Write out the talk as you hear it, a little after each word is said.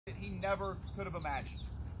that he never could have imagined.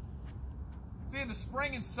 See, in the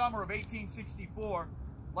spring and summer of 1864,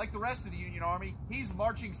 like the rest of the Union Army, he's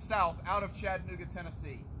marching south out of Chattanooga,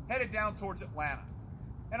 Tennessee, headed down towards Atlanta.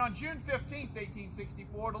 And on June 15th,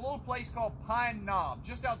 1864, at a little place called Pine Knob,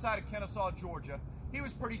 just outside of Kennesaw, Georgia, he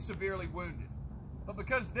was pretty severely wounded. But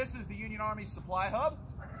because this is the Union Army's supply hub,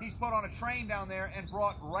 he's put on a train down there and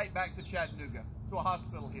brought right back to Chattanooga, to a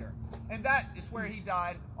hospital here. And that is where he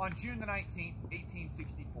died on June the 19th,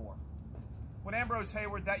 1864. When Ambrose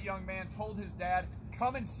Hayward, that young man, told his dad,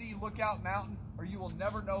 "Come and see Lookout Mountain, or you will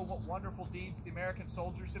never know what wonderful deeds the American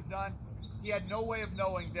soldiers have done," he had no way of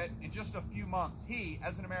knowing that in just a few months, he,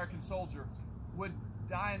 as an American soldier, would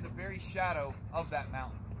die in the very shadow of that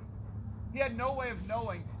mountain. He had no way of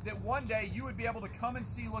knowing that one day you would be able to come and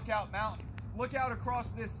see Lookout Mountain, look out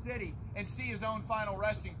across this city, and see his own final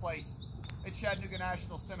resting place at Chattanooga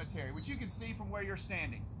National Cemetery, which you can see from where you're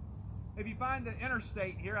standing. If you find the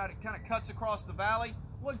interstate here, it kind of cuts across the valley.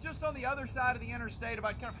 Look just on the other side of the interstate,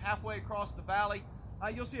 about kind of halfway across the valley,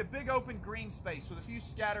 you'll see a big open green space with a few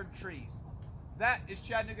scattered trees. That is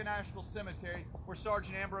Chattanooga National Cemetery, where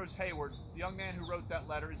Sergeant Ambrose Hayward, the young man who wrote that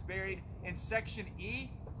letter, is buried in Section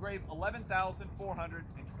E, grave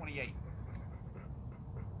 11,428.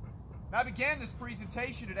 Now, I began this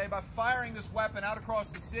presentation today by firing this weapon out across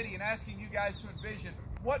the city and asking you guys to envision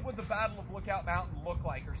what would the Battle of Lookout Mountain look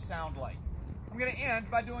like or sound like. I'm going to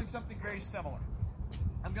end by doing something very similar.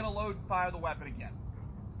 I'm going to load and fire the weapon again.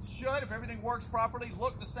 It should, if everything works properly,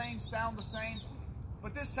 look the same, sound the same,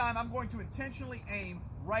 but this time I'm going to intentionally aim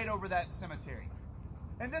right over that cemetery.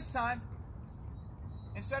 And this time,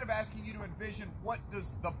 instead of asking you to envision what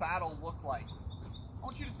does the battle look like, I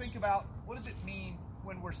want you to think about what does it mean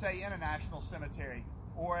when we're, say, in a national cemetery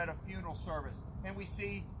or at a funeral service, and we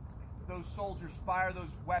see those soldiers fire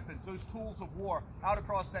those weapons, those tools of war, out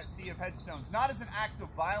across that sea of headstones, not as an act of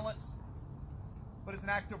violence, but as an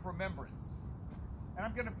act of remembrance. And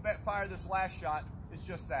I'm going to fire this last shot as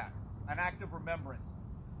just that, an act of remembrance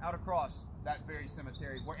out across that very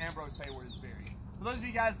cemetery where Ambrose Hayward is buried. For those of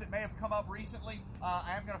you guys that may have come up recently,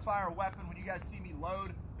 I am going to fire a weapon when you guys see me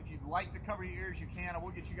load. If you'd like to cover your ears, you can. I will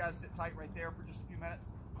get you guys sit tight right there for just a few minutes.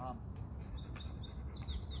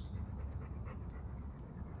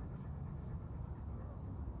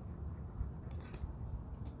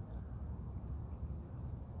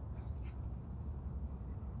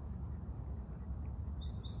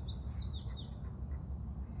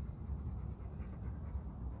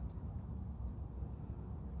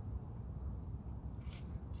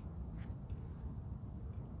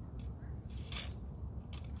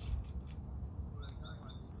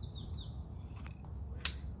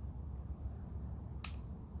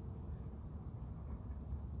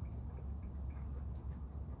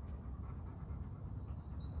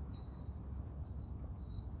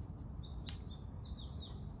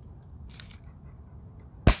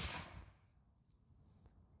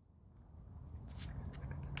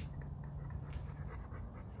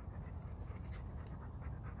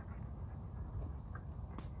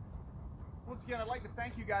 Once again, I'd like to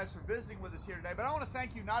thank you guys for visiting with us here today, but I want to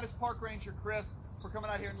thank you not as Park Ranger Chris for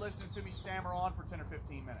coming out here and listening to me stammer on for 10 or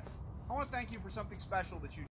 15 minutes. I want to thank you for something special that you